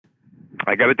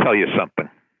I got to tell you something.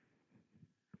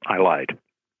 I lied.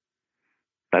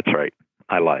 That's right.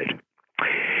 I lied.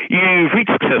 You've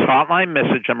reached Success Hotline,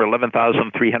 message number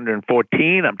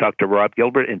 11,314. I'm Dr. Rob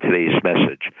Gilbert, and today's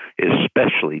message is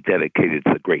specially dedicated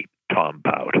to the great Tom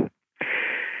Bowd.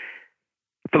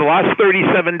 For the last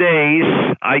 37 days,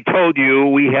 I told you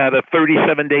we had a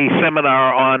 37-day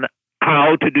seminar on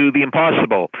how to do the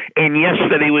impossible, and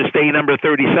yesterday was day number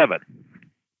 37.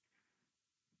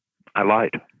 I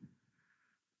lied.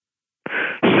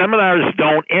 Seminars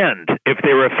don't end if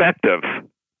they're effective.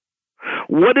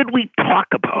 What did we talk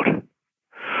about?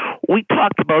 We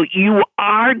talked about you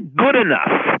are good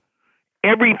enough.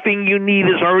 Everything you need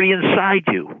is already inside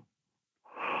you.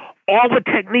 All the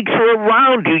techniques are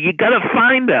around you. You got to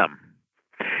find them.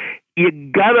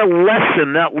 You got to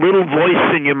lessen that little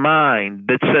voice in your mind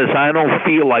that says, I don't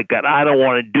feel like that. I don't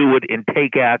want to do it, and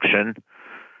take action.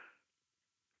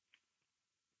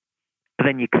 And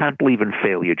then you can't believe in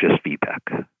failure, just feedback.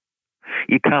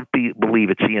 You can't believe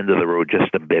it's the end of the road,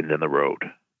 just a bend in the road.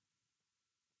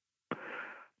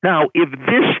 Now, if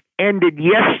this ended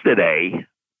yesterday,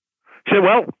 say,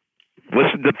 well,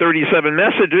 listen to 37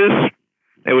 messages.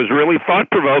 It was really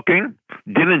thought-provoking.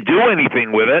 Didn't do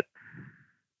anything with it.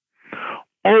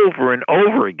 Over and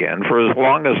over again, for as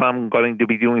long as I'm going to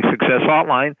be doing Success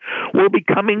Hotline, we'll be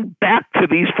coming back to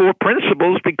these 4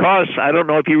 principles because, I don't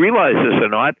know if you realize this or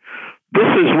not, this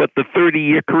is what the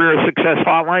 30-year career of Success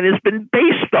Hotline has been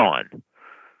based on.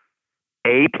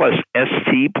 A plus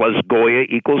ST plus Goya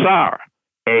equals R.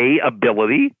 A,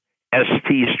 ability.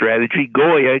 ST, strategy.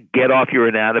 Goya, get off your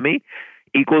anatomy,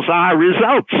 equals R,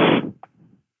 results.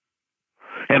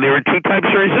 And there are 2 types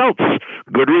of results,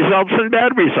 good results and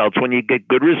bad results. When you get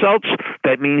good results,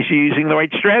 that means you're using the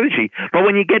right strategy. But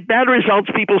when you get bad results,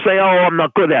 people say, oh, I'm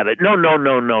not good at it. No.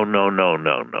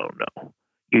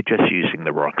 You're just using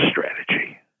the wrong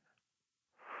strategy.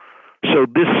 So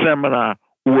this seminar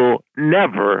will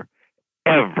never,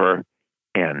 ever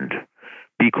end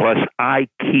because I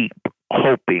keep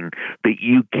hoping that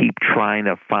you keep trying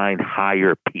to find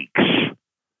higher peaks.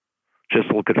 Just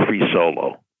look at Free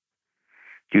Solo.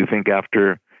 Do you think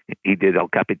after he did El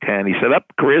Capitan, he said,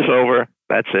 career's over,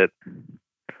 that's it.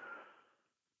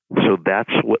 So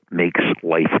that's what makes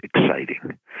life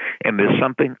exciting. And there's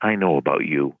something I know about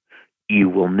you. You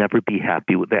will never be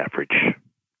happy with average.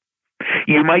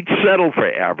 You might settle for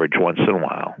average once in a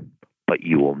while, but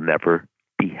you will never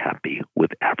be happy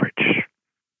with average.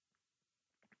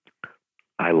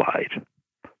 I lied.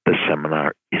 The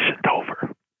seminar isn't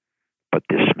over, but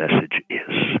this message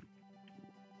is.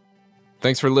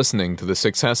 Thanks for listening to the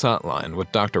Success Hotline with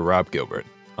Dr. Rob Gilbert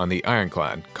on the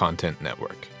Ironclad Content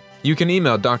Network. You can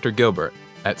email Dr. Gilbert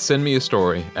at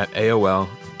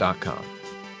sendmeastory@aol.com.